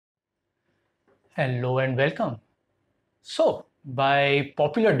Hello and welcome. So, by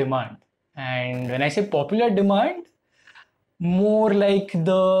popular demand, and when I say popular demand, more like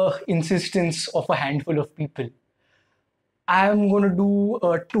the insistence of a handful of people, I'm going to do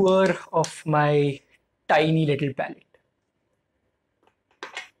a tour of my tiny little palette.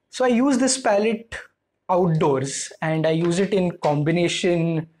 So, I use this palette outdoors and I use it in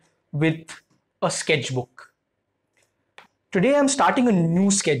combination with a sketchbook. Today I'm starting a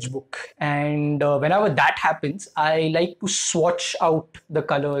new sketchbook, and whenever that happens, I like to swatch out the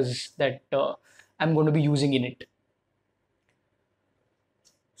colors that I'm going to be using in it.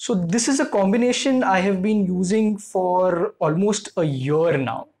 So this is a combination I have been using for almost a year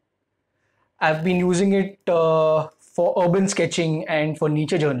now. I've been using it for urban sketching and for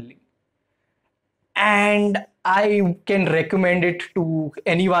nature journaling. And I can recommend it to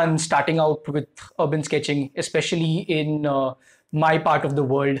anyone starting out with urban sketching, especially in my part of the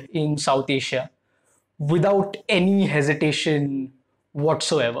world in South Asia, without any hesitation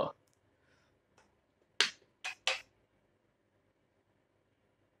whatsoever.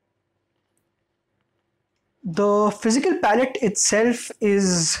 The physical palette itself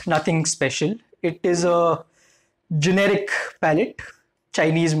is nothing special. It is a generic palette,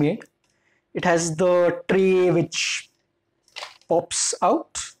 Chinese made. It has the tray which pops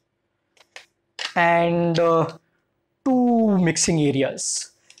out and two mixing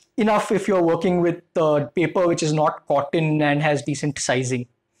areas. Enough if you're working with paper which is not cotton and has decent sizing.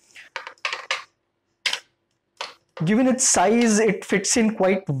 Given its size, it fits in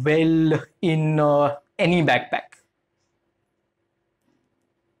quite well in any backpack.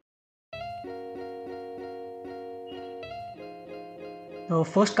 The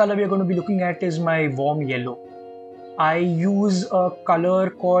first color we are going to be looking at is my warm yellow. I use a color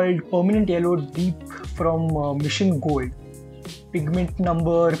called Permanent Yellow Deep from Mission Gold, pigment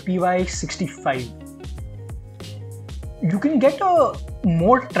number PY65. You can get a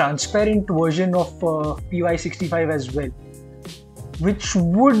more transparent version of PY65 as well, which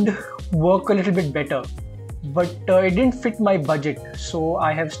would work a little bit better, but it didn't fit my budget, so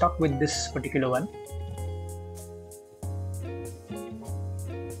I have stuck with this particular one.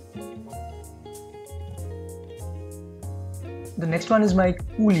 The next one is my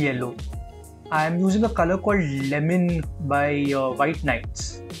cool yellow. I am using a color called Lemon by White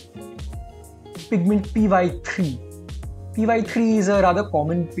Knights. Pigment PY3. PY3 is a rather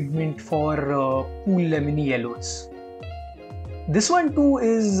common pigment for cool lemony yellows. This one too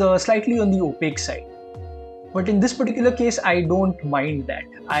is slightly on the opaque side. But in this particular case, I don't mind that.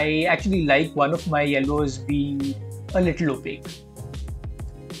 I actually like one of my yellows being a little opaque.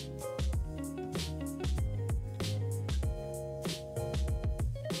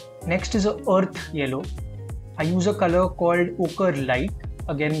 Next is a earth yellow. I use a color called Ochre Light,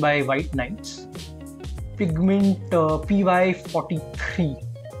 again by White Knights. Pigment PY43.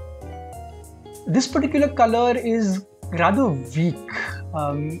 This particular color is rather weak.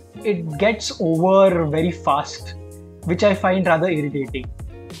 It gets over very fast, which I find rather irritating.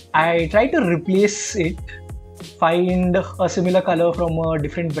 I try to replace it, find a similar color from a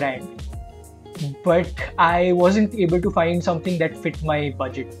different brand, but I wasn't able to find something that fit my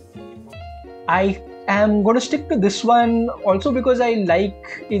budget. I am going to stick to this one also because I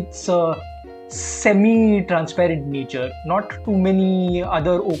like its semi-transparent nature. Not too many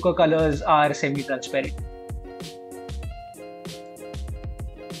other ochre colors are semi-transparent.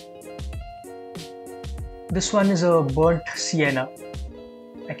 This one is a burnt sienna.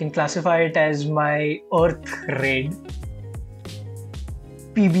 I can classify it as my earth red.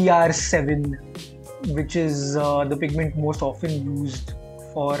 PBR7, which is the pigment most often used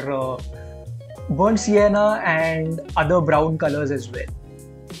for burnt sienna and other brown colors as well.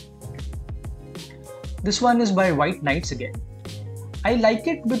 This one is by White Knights again. I like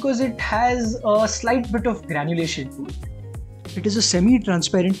it because it has a slight bit of granulation to it. It is a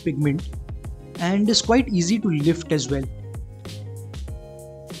semi-transparent pigment and is quite easy to lift as well.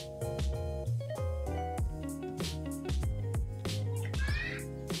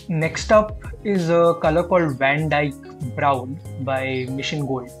 Next up is a color called Van Dyke Brown by Mission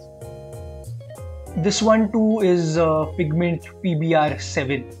Gold. This one too is pigment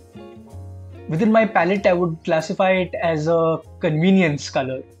PBR7. Within my palette, I would classify it as a convenience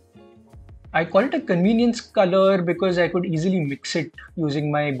color. I call it a convenience color because I could easily mix it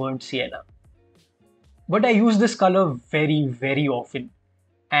using my burnt sienna. But I use this color very, very often.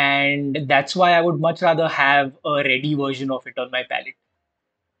 And that's why I would much rather have a ready version of it on my palette.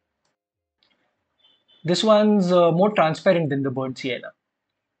 This one's more transparent than the burnt sienna.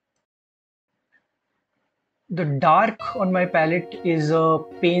 The dark on my palette is a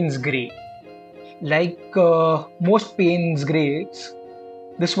Payne's Grey. Like most Payne's grades,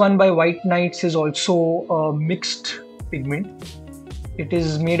 this one by White Knights is also a mixed pigment. It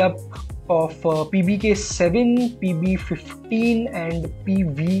is made up of PBK7, PB15 and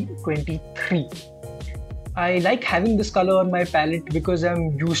PV23. I like having this color on my palette because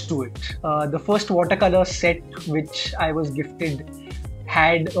I'm used to it. The first watercolor set which I was gifted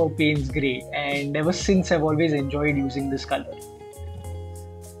had a Payne's grey, and ever since I've always enjoyed using this color.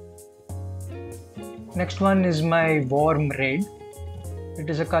 Next one is my warm red. It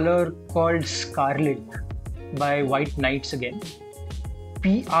is a color called Scarlet by White Knights again.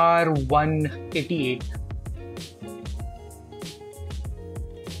 PR188.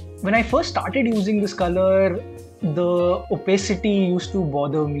 When I first started using this color, the opacity used to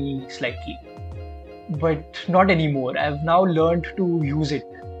bother me slightly, but not anymore. I've now learned to use it.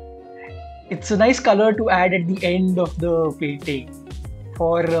 It's a nice color to add at the end of the painting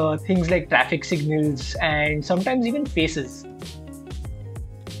for things like traffic signals and sometimes even faces.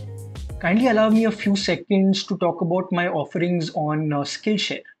 Kindly allow me a few seconds to talk about my offerings on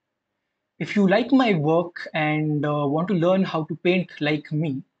Skillshare. If you like my work and want to learn how to paint like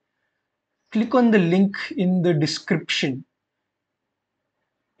me, click on the link in the description.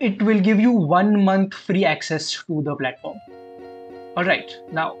 It will give you 1 month free access to the platform. Alright,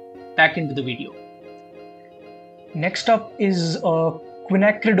 now back into the video. Next up is a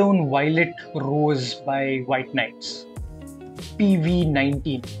Quinacridone Violet Rose by White Knights,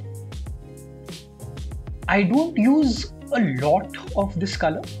 PV19. I don't use a lot of this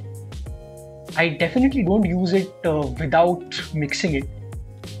color. I definitely don't use it without mixing it.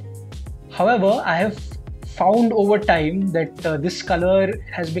 However, I have found over time that this color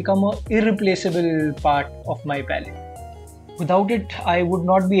has become an irreplaceable part of my palette. Without it, I would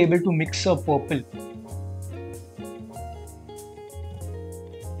not be able to mix a purple.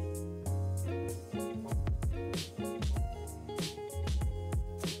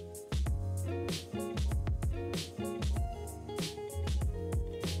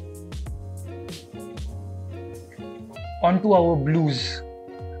 Onto our blues.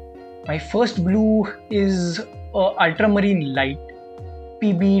 My first blue is Ultramarine Light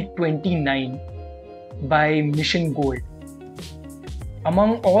PB29 by Mission Gold.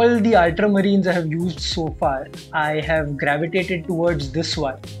 Among all the ultramarines I have used so far, I have gravitated towards this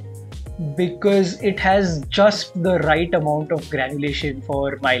one because it has just the right amount of granulation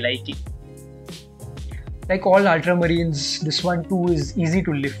for my liking. Like all ultramarines, this one too is easy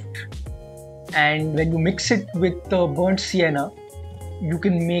to lift. And when you mix it with burnt sienna, you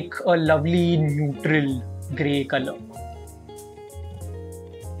can make a lovely neutral grey color.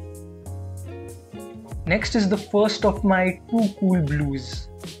 Next is the first of my two cool blues.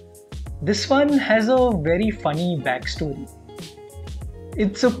 This one has a very funny backstory.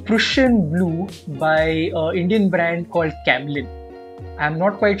 It's a Prussian blue by an Indian brand called Camlin. I'm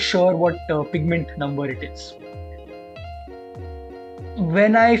not quite sure what pigment number it is.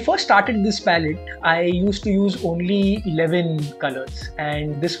 When I first started this palette, I used to use only 11 colors,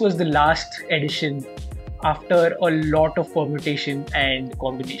 and this was the last edition after a lot of permutation and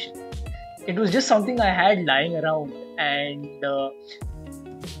combination. It was just something I had lying around, and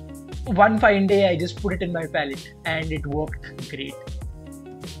one fine day I just put it in my palette and it worked great.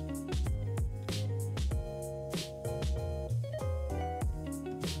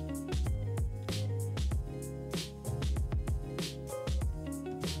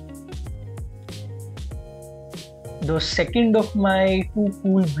 The second of my two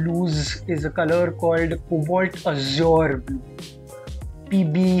cool blues is a color called Cobalt Azure Blue,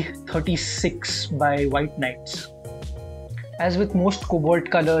 PB36 by White Knights. As with most cobalt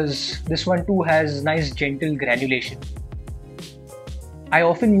colors, this one too has nice gentle granulation. I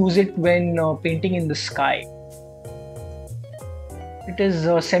often use it when painting in the sky. It is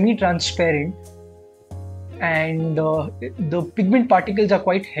semi-transparent, and the pigment particles are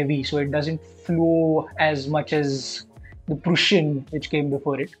quite heavy, so it doesn't flow as much as the Prussian which came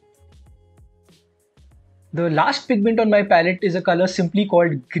before it. The last pigment on my palette is a color simply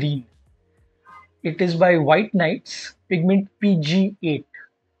called green. It is by White Knights, pigment PG8.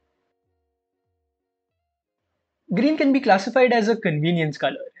 Green can be classified as a convenience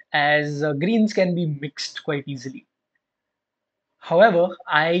color, as greens can be mixed quite easily. However,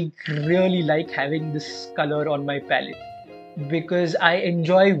 I really like having this color on my palette because I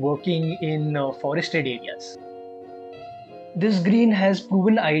enjoy working in forested areas. This green has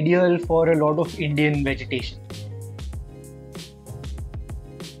proven ideal for a lot of Indian vegetation.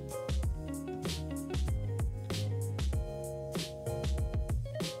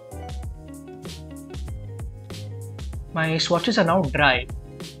 My swatches are now dry.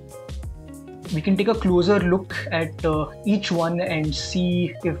 we can take a closer look at each one and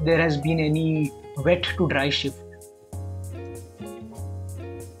see if there has been any wet to dry shift.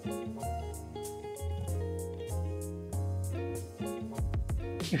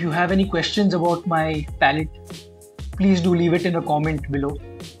 If you have any questions about my palette, please do leave it in a comment below.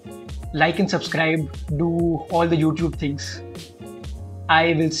 Like and subscribe, do all the YouTube things.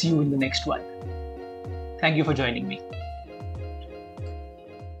 I will see you in the next one. Thank you for joining me.